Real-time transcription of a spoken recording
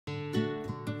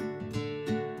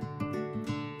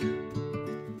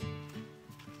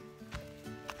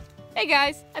Hey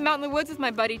guys, I'm out in the woods with my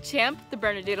buddy Champ, the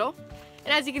Bernedoodle.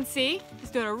 And as you can see,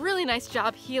 he's doing a really nice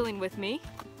job healing with me,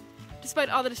 despite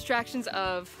all the distractions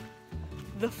of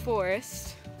the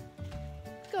forest.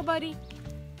 Go buddy,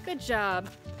 good job.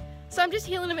 So I'm just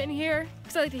healing him in here,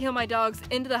 because I like to heal my dogs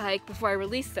into the hike before I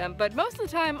release them. But most of the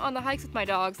time on the hikes with my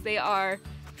dogs, they are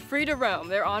free to roam,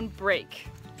 they're on break.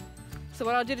 So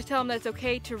what I'll do to tell him that it's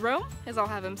okay to roam is I'll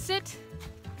have him sit.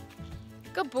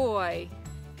 Good boy.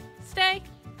 Stay.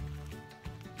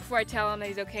 Before I tell him that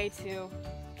he's okay to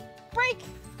break.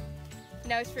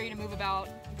 Now he's free to move about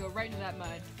and go right into that mud.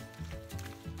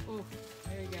 Ooh,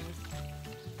 there he goes.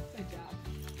 Good job.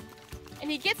 And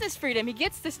he gets his freedom, he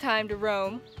gets this time to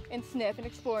roam and sniff and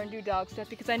explore and do dog stuff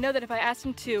because I know that if I ask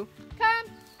him to come,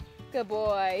 good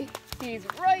boy, he's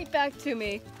right back to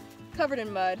me, covered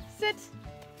in mud. Sit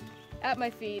at my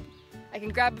feet. I can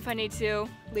grab him if I need to,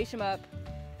 leash him up.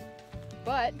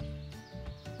 But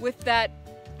with that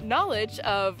knowledge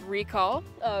of recall,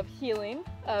 of healing,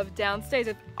 of downstays,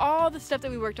 of all the stuff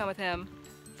that we worked on with him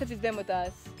since he's been with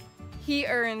us, he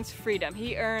earns freedom.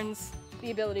 He earns the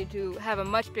ability to have a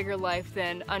much bigger life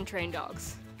than untrained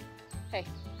dogs. Hey,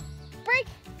 break!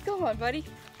 Go on, buddy.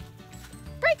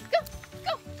 Break! Go!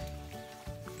 Go!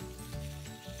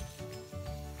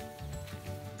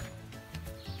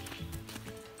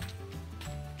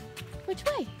 Which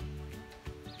way?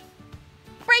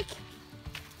 Break!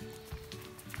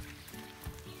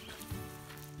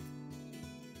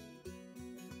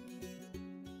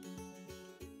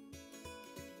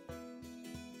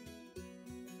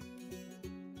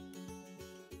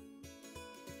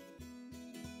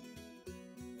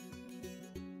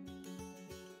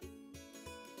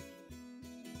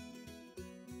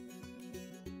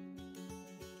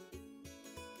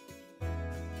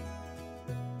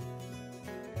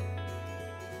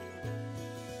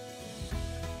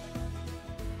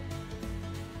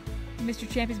 Mr.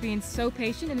 Champ is being so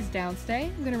patient in his downstay.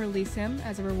 I'm going to release him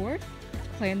as a reward.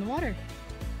 Play in the water.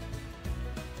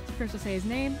 First I'll say his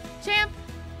name. Champ!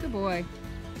 Good boy.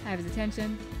 Have his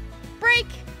attention. Break!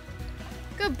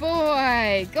 Good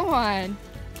boy! Go on.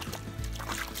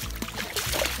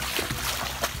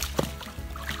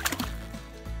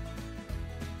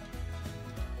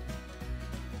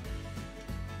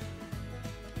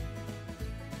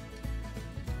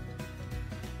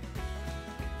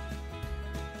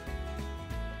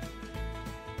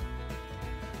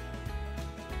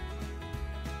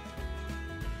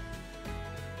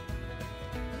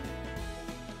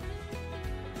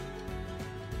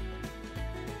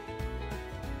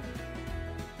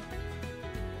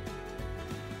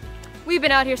 We've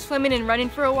been out here swimming and running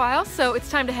for a while, so it's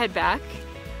time to head back.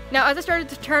 Now, as I started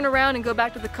to turn around and go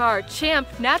back to the car, Champ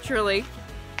naturally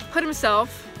put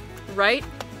himself right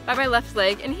by my left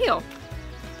leg and heel.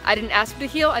 I didn't ask him to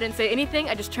heel, I didn't say anything,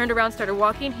 I just turned around, started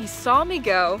walking. He saw me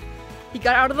go, he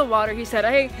got out of the water, he said,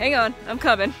 hey, hang on, I'm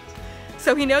coming.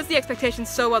 So he knows the expectations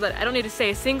so well that I don't need to say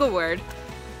a single word.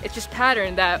 It's just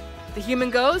pattern that the human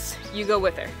goes, you go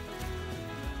with her.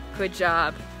 Good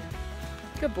job.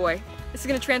 Good boy. This is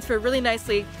going to transfer really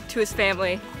nicely to his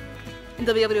family, and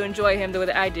they'll be able to enjoy him the way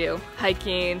that I do.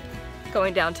 Hiking,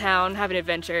 going downtown, having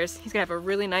adventures. He's going to have a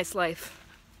really nice life.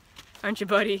 Aren't you,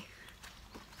 buddy?